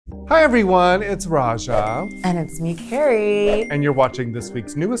Hi everyone, it's Raja. And it's me, Carrie. And you're watching this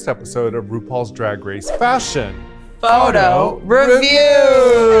week's newest episode of RuPaul's Drag Race Fashion Photo Review!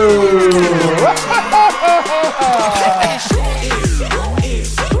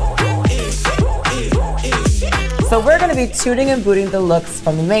 So we're gonna be tooting and booting the looks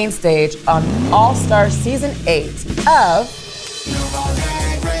from the main stage on All-Star Season 8 of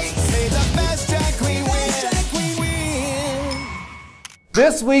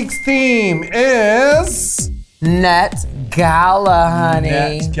This week's theme is Net Gala, honey.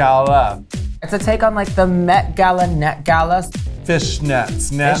 Net Gala. It's a take on like the Met Gala, Net Gala. Fish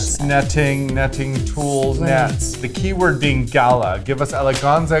nets, netting tools, nets. The key word being gala. Give us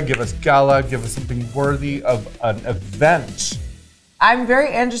eleganza, give us gala, give us something worthy of an event. I'm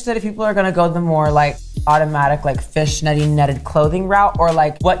very interested if people are gonna go the more like automatic, like fishnetty netted clothing route, or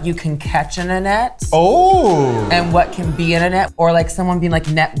like what you can catch in a net. Oh! And what can be in a net, or like someone being like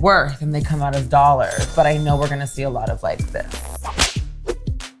net worth and they come out as dollars. But I know we're gonna see a lot of like this.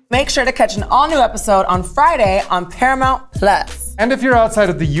 Make sure to catch an all-new episode on Friday on Paramount Plus. And if you're outside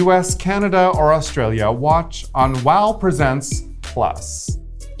of the US, Canada, or Australia, watch on WOW Presents Plus.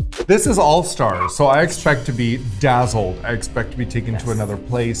 This is All Stars, so I expect to be dazzled. I expect to be taken to another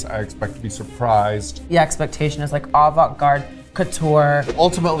place. I expect to be surprised. The expectation is like avant-garde couture.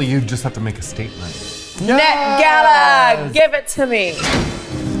 Ultimately, you just have to make a statement. Net Gala, give it to me.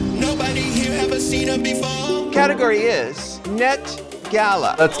 Nobody here ever seen her before. Category is Net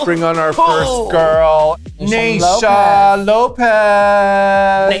Gala. Let's bring on our first girl, Naysha Lopez.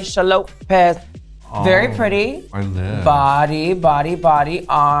 Naysha Lopez. Very pretty. I live. Body,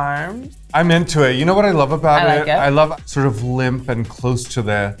 arms. I'm into it. You know what I love about I like it. I love sort of limp and close to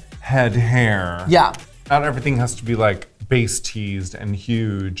the head hair. Yeah. Not everything has to be like base teased and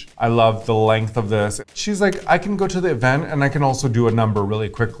huge. I love the length of this. She's like, I can go to the event and I can also do a number really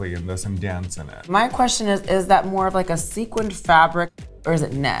quickly in this and dance in it. My question is that more of like a sequined fabric or is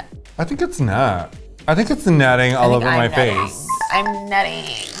it net? I think it's net. I think it's the netting all over my face. I'm netting.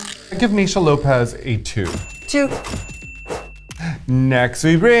 I give Naysha Lopez a 2. 2. Next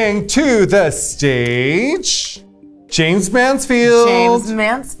we bring to the stage, James Mansfield. James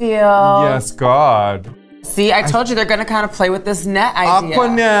Mansfield. Yes, God. See, I told you they're gonna kind of play with this net idea.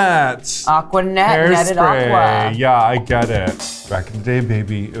 Aquanet. Aquanet, netted aqua. Yeah, I get it. Back in the day,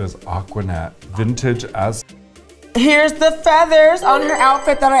 baby, it was Aquanet. Vintage as. Here's the feathers on her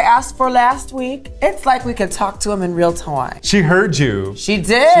outfit that I asked for last week. It's like we could talk to him in real time. She heard you. She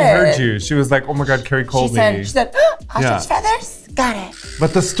did. She heard you. She was like, oh my God, Carrie called me. She said, oh, ostrich feathers? Got it.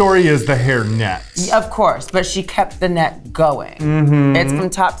 But the story is the hair net. Of course, but she kept the net going. It's from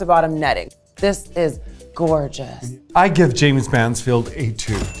top to bottom netting. This is gorgeous. I give James Mansfield a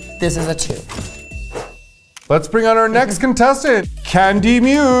 2. This is a 2. Let's bring on our next contestant, Candy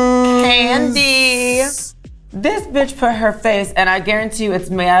Muse. Candy. This bitch put her face, and I guarantee you it's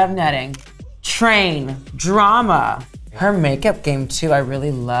made out of netting. Train, drama. Her makeup game too, I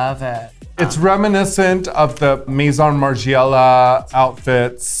really love it. It's reminiscent of the Maison Margiela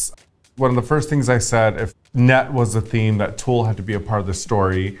outfits. One of the first things I said, if net was a theme, that tulle had to be a part of the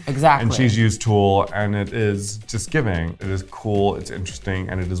story. Exactly. And she's used tulle, and it is just giving. It is cool, it's interesting,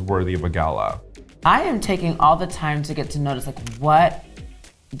 and it is worthy of a gala. I am taking all the time to get to notice like what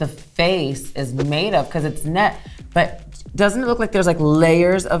the face is made of, because it's net, but doesn't it look like there's like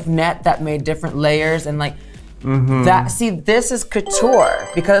layers of net that made different layers and like that? See, this is couture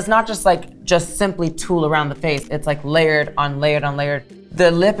because it's not just simply tulle around the face. It's like layered on layered on layered.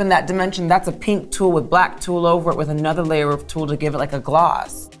 The lip in that dimension, that's a pink tulle with black tulle over it with another layer of tulle to give it like a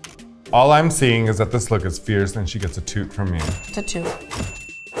gloss. All I'm seeing is that this look is fierce and she gets a toot from me. It's a 2.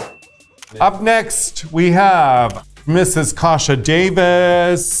 Up next, we have Mrs. Kasha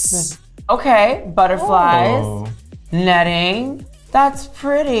Davis. Okay, butterflies, Oh. netting. That's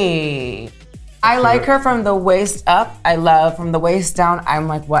pretty. I like her from the waist up. I love from the waist down. I'm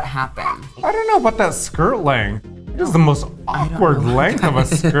like, what happened? I don't know about that skirt length. It is the most awkward length of a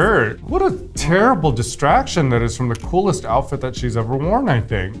skirt. What a terrible distraction that is from the coolest outfit that she's ever worn, I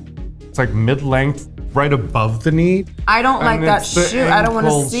think. It's like mid-length, right above the knee. I don't like that it's the shoe. I don't want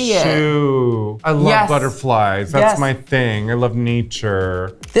to ankle see it. shoe. I love Yes. butterflies. That's Yes. my thing. I love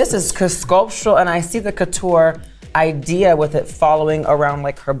nature. This is sculptural, and I see the couture idea with it following around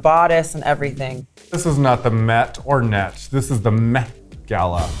like her bodice and everything. This is not the Met or Net. This is the Met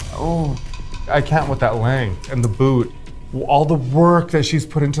Gala. Oh. I can't with that length and the boot. All the work that she's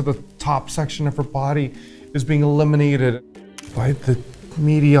put into the top section of her body is being eliminated by the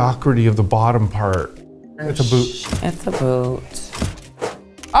mediocrity of the bottom part. It's a boot. It's a boot.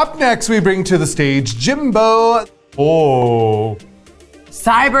 Up next, we bring to the stage Jimbo. Oh,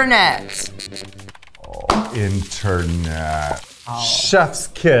 Cybernet. Oh, internet. Oh. Chef's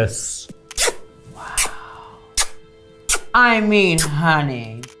kiss. I mean,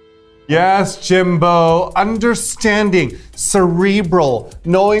 honey. Yes, Jimbo. Understanding, cerebral,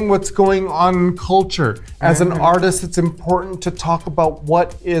 knowing what's going on in culture. As an artist, it's important to talk about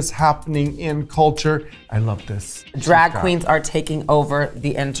what is happening in culture. I love this. Drag queens are taking over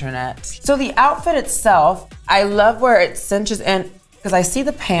the internet. So the outfit itself, I love where it cinches in, because I see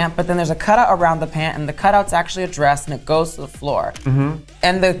the pant, but then there's a cutout around the pant, and the cutout's actually a dress, and it goes to the floor.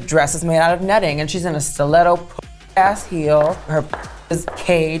 And the dress is made out of netting, and she's in a stiletto ass heel. Her is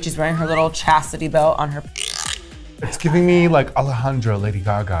cage. She's wearing her little chastity belt on her. It's giving me like Alejandra, Lady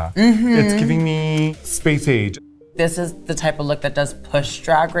Gaga. It's giving me Space Age. This is the type of look that does push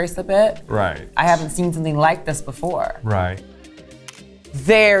Drag Race a bit. Right. I haven't seen something like this before. Right.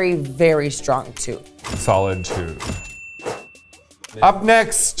 Very, very strong too. Solid too. Up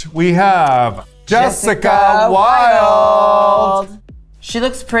next, we have Jessica Wilde. She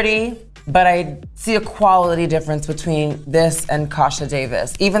looks pretty, but I see a quality difference between this and Kasha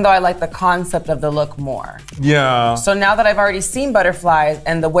Davis, even though I like the concept of the look more. Yeah. So now that I've already seen butterflies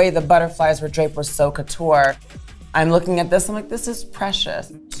and the way the butterflies were draped was so couture, I'm looking at this, I'm like, this is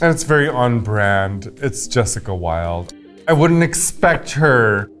precious. And it's very on brand. It's Jessica Wilde. I wouldn't expect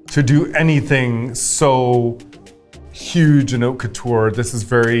her to do anything so huge and haute couture. This is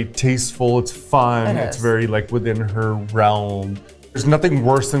very tasteful, it's fun, it's very like within her realm. There's nothing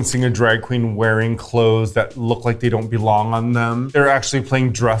worse than seeing a drag queen wearing clothes that look like they don't belong on them. They're actually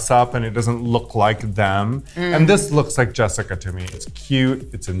playing dress up and it doesn't look like them. And this looks like Jessica to me. It's cute,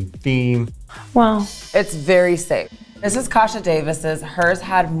 it's in theme. Well, it's very safe. This is Kasha Davis's. Hers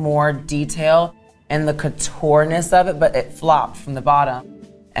had more detail and the coutureness of it, but it flopped from the bottom.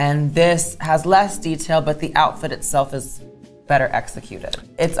 And this has less detail, but the outfit itself is better executed.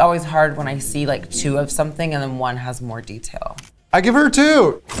 It's always hard when I see like two of something and then one has more detail. I give her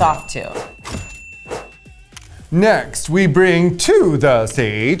 2. Soft 2. Next, we bring to the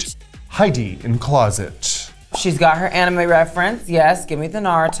stage Heidi in Closet. She's got her anime reference. Yes, give me the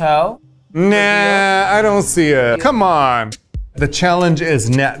Naruto. Nah, I don't see it. Come on. The challenge is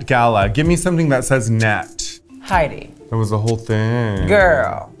net gala. Give me something that says net. Heidi. That was the whole thing.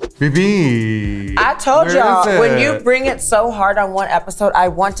 Girl. Baby. I told y'all, when you bring it so hard on one episode, I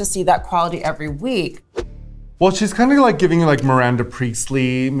want to see that quality every week. Well, she's kind of like giving you like Miranda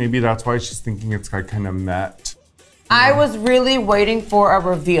Priestley. Maybe that's why she's thinking it's like kind of met. I was really waiting for a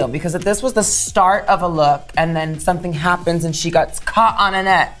reveal because if this was the start of a look and then something happens and she got caught on a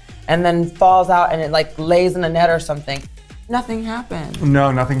net and then falls out and it like lays in a net or something, nothing happened.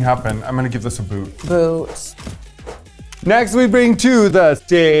 No, nothing happened. I'm gonna give this a boot. Boots. Next, we bring to the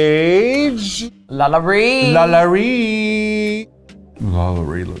stage Lalaurie. Lalaurie.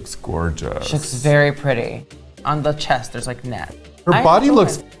 Lalaurie looks gorgeous. She looks very pretty. On the chest, there's like net. Her body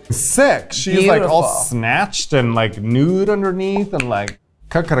looks sick. She's beautiful. like all snatched and like nude underneath and like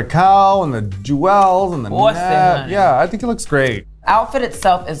cacao and the jewels and the net. Yeah, I think it looks great. Outfit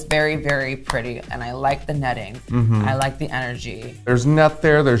itself is very, very pretty and I like the netting. I like the energy. There's net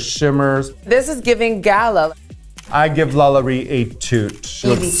there, there's shimmers. This is giving Gala. I give Lalaurie a toot. She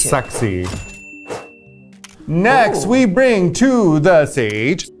looks sexy. Next, we bring to the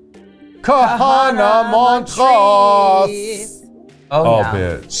stage Kahana Montrose. Oh,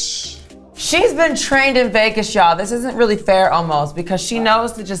 bitch. She's been trained in Vegas, y'all. This isn't really fair almost because she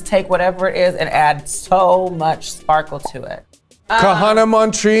knows to just take whatever it is and add so much sparkle to it. Kahana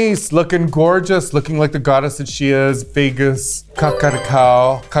Montrese, looking gorgeous, looking like the goddess that she is. Vegas,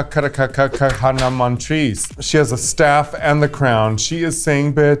 Kakarikau, Kahana Montrese. She has a staff and the crown. She is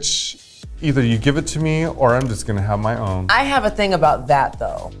saying, bitch, either you give it to me or I'm just gonna have my own. I have a thing about that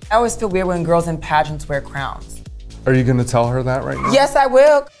though. I always feel weird when girls in pageants wear crowns. Are you gonna tell her that right now? Yes, I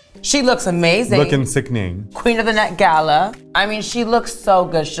will. She looks amazing. Looking sickening. Queen of the Net Gala. I mean, she looks so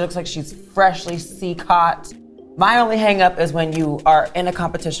good. She looks like she's freshly sea-caught. My only hang up is when you are in a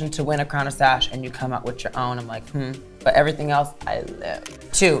competition to win a crown or sash and you come out with your own. I'm like, But everything else, I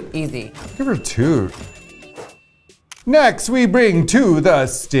live. 2, easy. Give her 2. Next, we bring to the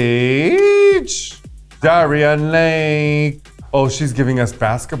stage Darian Lake. Oh, she's giving us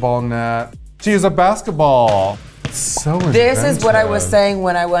basketball net. She is a basketball. So inventive. This is what I was saying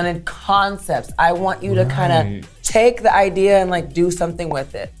when I wanted concepts. I want you to kind of take the idea and like do something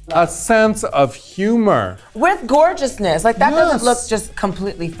with it. A sense of humor. With gorgeousness. Like that doesn't look just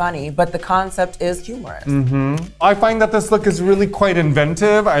completely funny, but the concept is humorous. I find that this look is really quite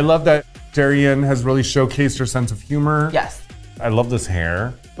inventive. I love that Darian has really showcased her sense of humor. Yes. I love this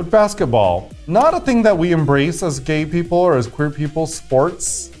hair. But basketball, not a thing that we embrace as gay people or as queer people,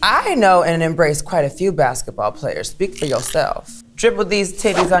 sports. I know and embrace quite a few basketball players. Speak for yourself. Dribble these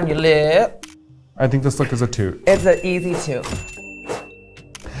titties on your lip. I think this look is a toot. It's an easy two.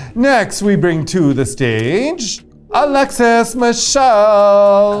 Next, we bring to the stage Alexis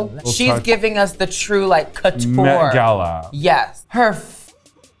Michelle. She's giving us the true like couture. Met Gala. Yes. Her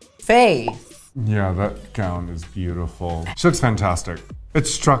face. Yeah, that gown is beautiful. She looks fantastic. It's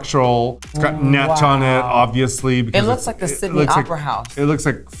structural. It's got net on it, obviously. Because it looks like the Sydney Opera House. It looks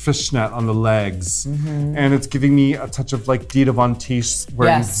like fishnet on the legs. And it's giving me a touch of like Dita Von Teese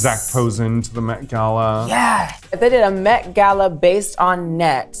wearing Zach Posen to the Met Gala. Yeah. If they did a Met Gala based on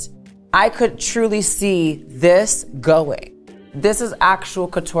net, I could truly see this going. This is actual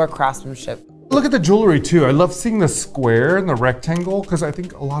couture craftsmanship. Look at the jewelry too. I love seeing the square and the rectangle because I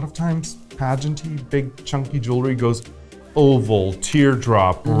think a lot of times pageanty, big chunky jewelry goes oval,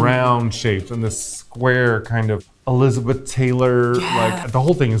 teardrop, round shapes, and this square kind of Elizabeth Taylor, like the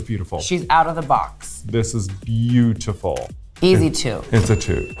whole thing is beautiful. She's out of the box. This is beautiful. Easy two. It's a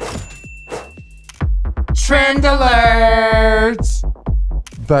two. Trend alert!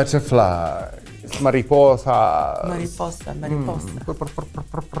 Butterflies, mariposas. Mariposa, mariposa.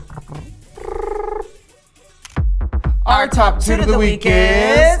 Our top two of the week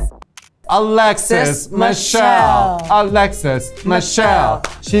is Alexis Michelle. Alexis Michelle.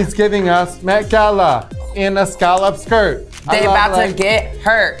 She's giving us Met Gala in a scallop skirt. They about to get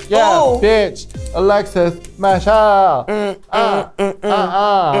hurt. Yeah, bitch. Alexis Michelle.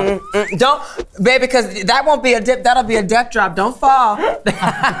 Don't, baby, because that won't be a dip. That'll be a death drop. Don't fall.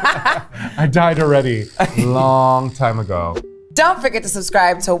 I died already. Long time ago. Don't forget to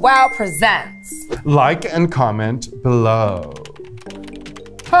subscribe to WOW Presents. Like and comment below.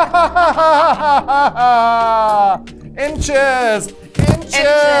 Inches!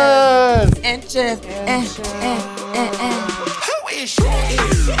 Inches! Inches. Who is she?